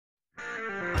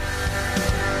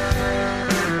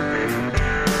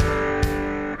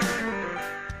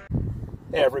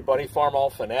Hey everybody, Farmall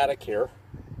Fanatic here.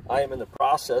 I am in the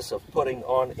process of putting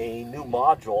on a new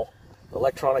module,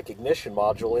 electronic ignition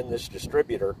module in this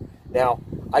distributor. Now,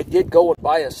 I did go and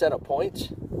buy a set of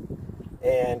points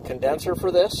and condenser for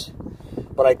this,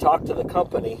 but I talked to the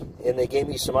company and they gave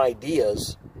me some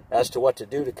ideas as to what to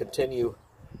do to continue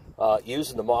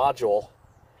using the module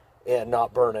and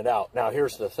not burn it out. Now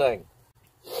here's the thing.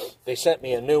 They sent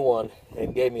me a new one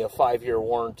and gave me a 5-year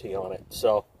warranty on it.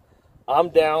 So I'm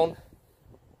down,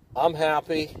 I'm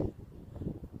happy,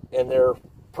 and they're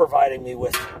providing me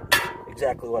with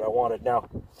exactly what I wanted. Now,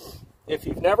 if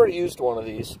you've never used one of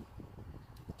these,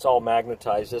 it's all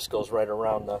magnetized. This goes right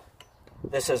around the,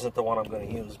 this isn't the one I'm going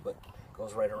to use, but it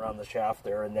goes right around the shaft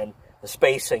there. And then the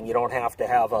spacing, you don't have to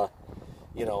have a,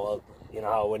 you know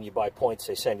how when you buy points,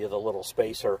 they send you the little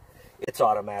spacer. It's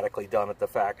automatically done at the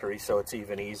factory, so it's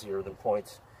even easier than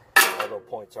points, although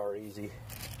points are easy.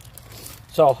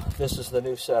 So this is the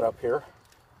new setup here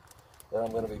that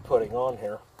I'm going to be putting on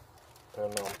here.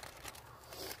 And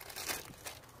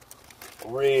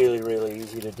really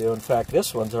easy to do. In fact,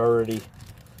 this one's already,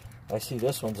 I see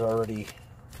this one's already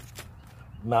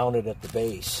mounted at the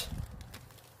base.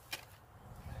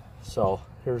 So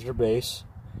here's your base.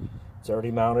 It's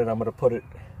already mounted. I'm going to put it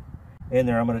in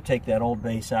there. I'm going to take that old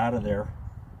base out of there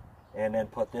and then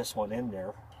put this one in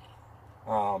there.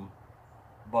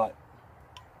 But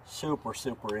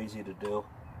super easy to do.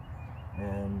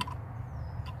 And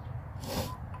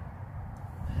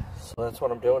so that's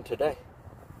what I'm doing today.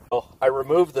 So I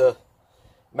removed the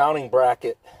mounting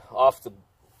bracket out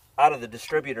of the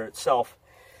distributor itself.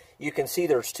 You can see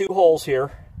there's 2 holes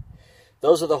here.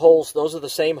 Those are the holes, those are the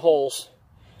same holes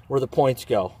where the points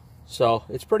go. So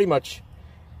it's pretty much,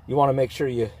 you want to make sure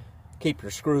you keep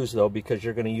your screws though, because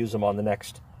you're going to use them on the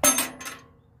next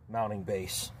mounting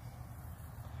base,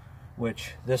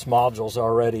 which this module's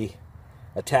already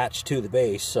attached to the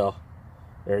base. So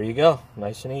there you go,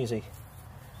 nice and easy.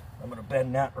 I'm going to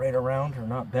bend that right around, or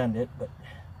not bend it, but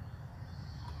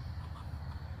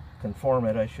conform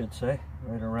it, I should say,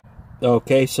 right around.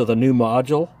 Okay, so the new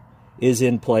module is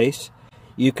in place.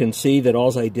 You can see that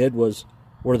all I did was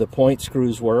where the point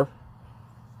screws were,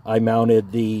 I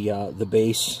mounted the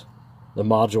base. The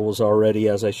module was already,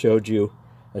 as I showed you,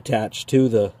 attached to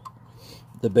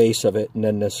the base of it, and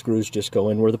then the screws just go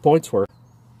in where the points were.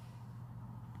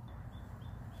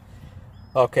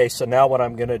 Okay, so now what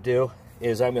I'm going to do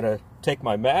is I'm going to take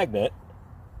my magnet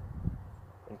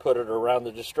and put it around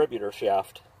the distributor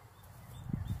shaft.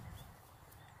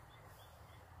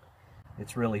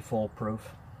 It's really foolproof.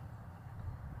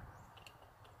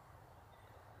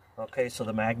 Okay, so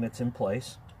the magnet's in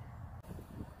place.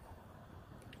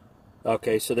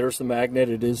 Okay, so there's the magnet.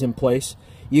 It is in place.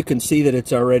 You can see that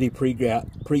it's already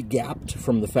pre-gapped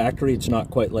from the factory. It's not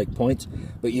quite like points,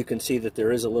 but you can see that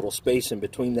there is a little space in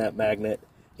between that magnet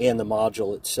and the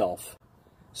module itself.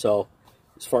 So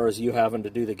as far as you having to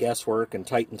do the guesswork and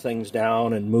tighten things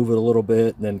down and move it a little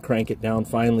bit and then crank it down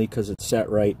finally because it's set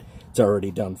right, it's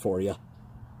already done for you.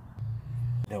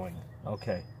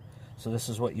 Okay, so this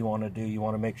is what you want to do. You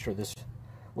want to make sure this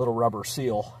little rubber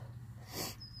seal,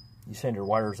 you send your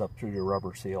wires up through your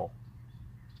rubber seal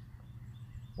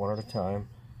one at a time.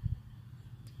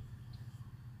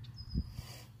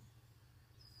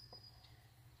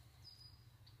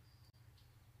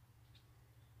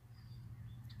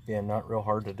 Yeah, not real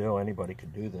hard to do. Anybody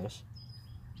could do this.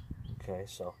 Okay,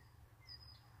 so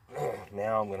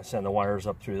now I'm going to send the wires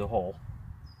up through the hole.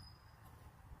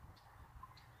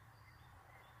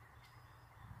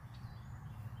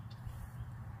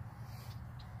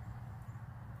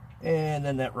 And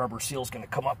then that rubber seal is going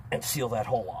to come up and seal that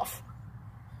hole off.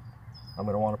 I'm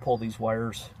going to want to pull these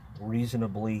wires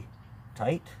reasonably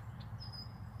tight.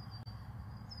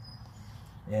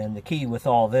 And the key with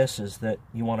all this is that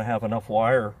you want to have enough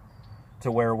wire to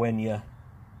where when you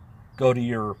go to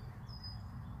your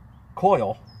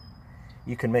coil,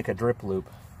 you can make a drip loop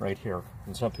right here.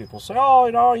 And some people say,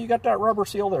 oh, you got that rubber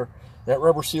seal there. That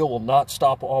rubber seal will not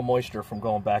stop all moisture from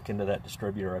going back into that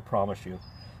distributor, I promise you.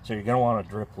 So you're going to want a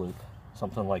drip loop,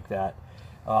 something like that.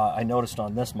 I noticed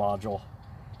on this module,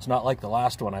 it's not like the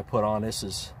last one I put on. This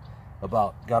is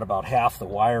got about half the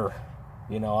wire.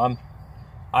 You know,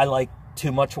 I like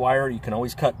too much wire. You can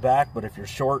always cut back, but if you're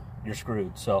short, you're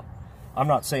screwed. So I'm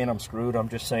not saying I'm screwed. I'm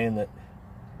just saying that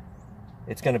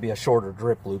it's going to be a shorter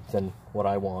drip loop than what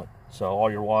I want. So all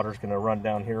your water's going to run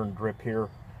down here and drip here,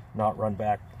 not run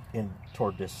back in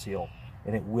toward this seal,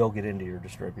 and it will get into your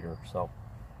distributor. So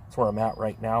that's where I'm at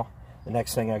right now. The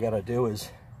next thing I got to do is,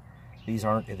 these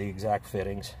aren't the exact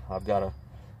fittings.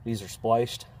 These are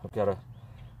spliced. I've got to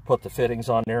put the fittings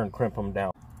on there and crimp them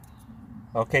down.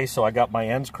 Okay, so I got my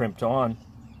ends crimped on,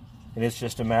 and it's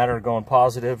just a matter of going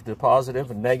positive to positive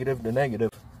and negative to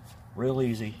negative. Real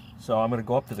easy. So I'm going to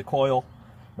go up to the coil,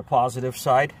 the positive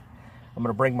side. I'm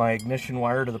going to bring my ignition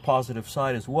wire to the positive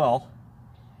side as well.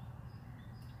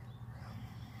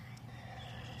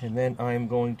 And then I'm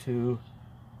going to,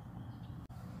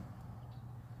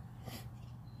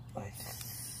 I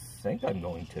think I'm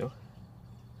going to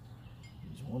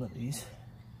use one of these.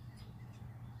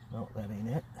 No, that ain't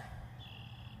it.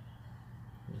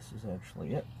 This is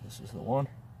actually it. This is the one.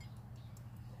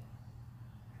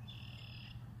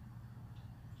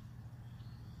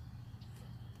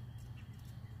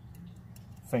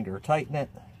 Finger tighten it.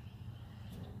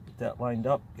 Get that lined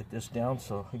up. Get this down.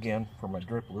 So again, for my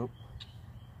drip loop,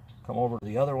 come over to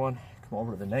the other one. Come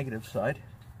over to the negative side.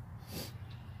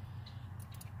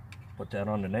 Put that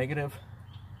on the negative.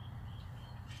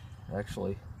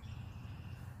 Actually,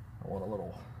 I want a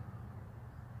little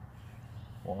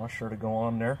washer to go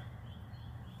on there.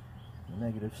 The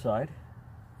negative side.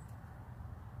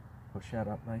 Push that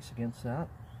up nice against that.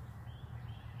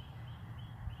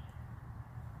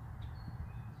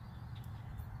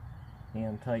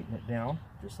 And tighten it down,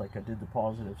 just like I did the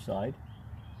positive side.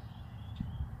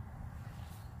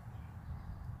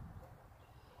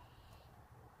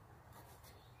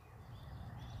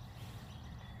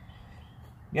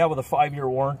 Yeah, with a 5-year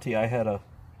warranty,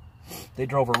 they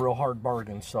drove a real hard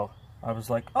bargain, so I was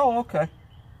like, oh, okay.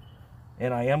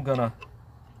 And I am gonna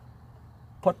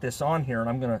put this on here, and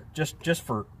I'm gonna just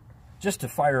to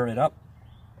fire it up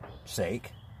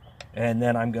sake, and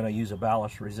then I'm gonna use a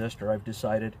ballast resistor, I've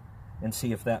decided, and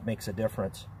see if that makes a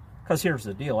difference. Because here's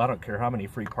the deal, I don't care how many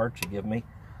free parts you give me,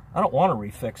 I don't want to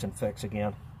refix and fix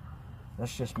again.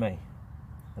 That's just me,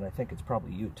 and I think it's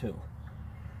probably you too.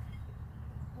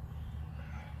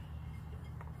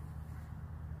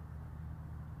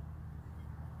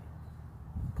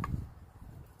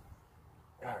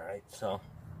 Alright, so,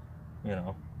 you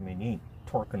know, I mean, you ain't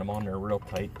torquing them on there real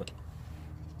tight, but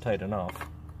tight enough.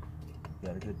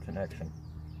 Got a good connection.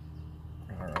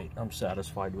 Alright, I'm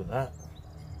satisfied with that.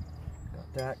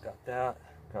 Got that,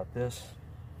 got this.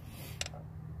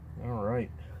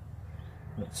 Alright.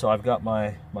 So I've got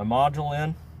my module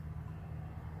in.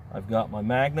 I've got my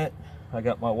magnet. I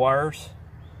got my wires.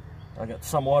 I got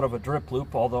somewhat of a drip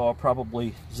loop, although I'll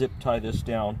probably zip tie this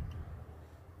down.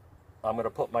 I'm going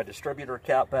to put my distributor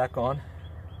cap back on.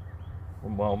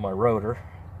 Well, my rotor.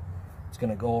 It's going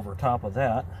to go over top of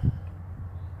that.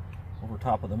 Over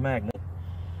top of the magnet.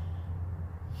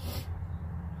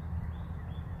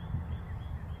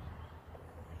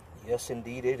 Yes,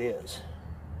 indeed it is.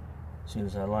 As soon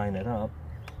as I line it up,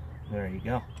 there you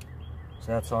go.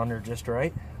 So that's on there just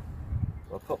right.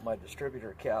 I'll put my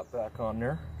distributor cap back on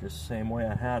there, just the same way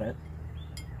I had it.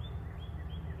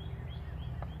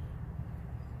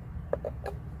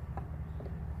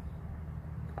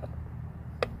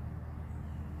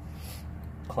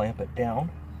 Clamp it down.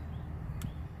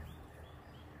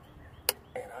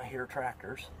 And I hear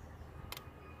tractors.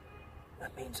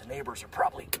 That means the neighbors are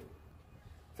probably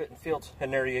fitting fields.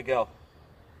 And there you go.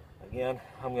 Again,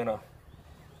 I'll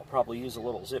probably use a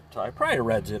little zip tie. Probably a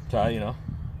red zip tie, you know.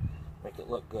 Make it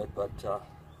look good, but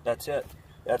that's it.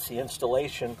 That's the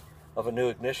installation of a new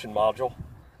ignition module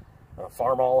on a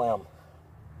Farmall M.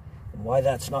 And why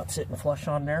that's not sitting flush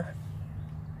on there?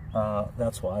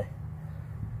 That's why.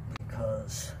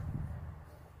 Because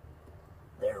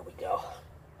there we go.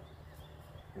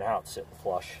 Now it's sitting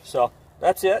flush. So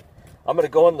that's it. I'm going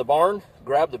to go in the barn,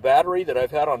 grab the battery that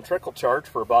I've had on trickle charge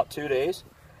for about 2 days.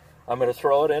 I'm going to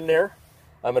throw it in there.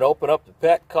 I'm going to open up the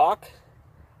petcock.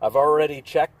 I've already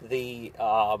checked the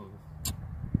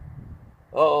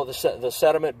the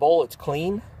sediment bowl. It's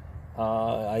clean.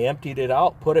 I emptied it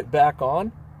out, put it back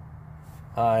on.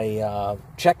 I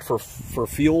checked for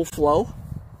fuel flow.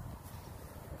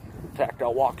 In fact,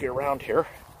 I'll walk you around here.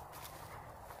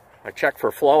 I checked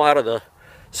for flow out of the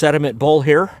sediment bowl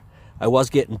here. I was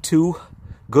getting 2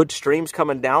 good streams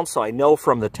coming down, so I know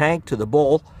from the tank to the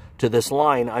bowl to this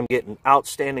line, I'm getting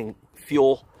outstanding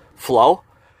fuel flow.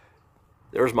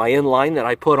 There's my inline that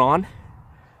I put on.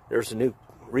 There's a new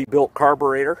rebuilt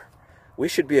carburetor. We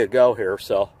should be a go here.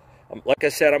 So, like I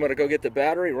said, I'm going to go get the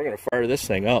battery. We're going to fire this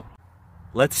thing up.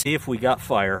 Let's see if we got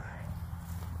fire.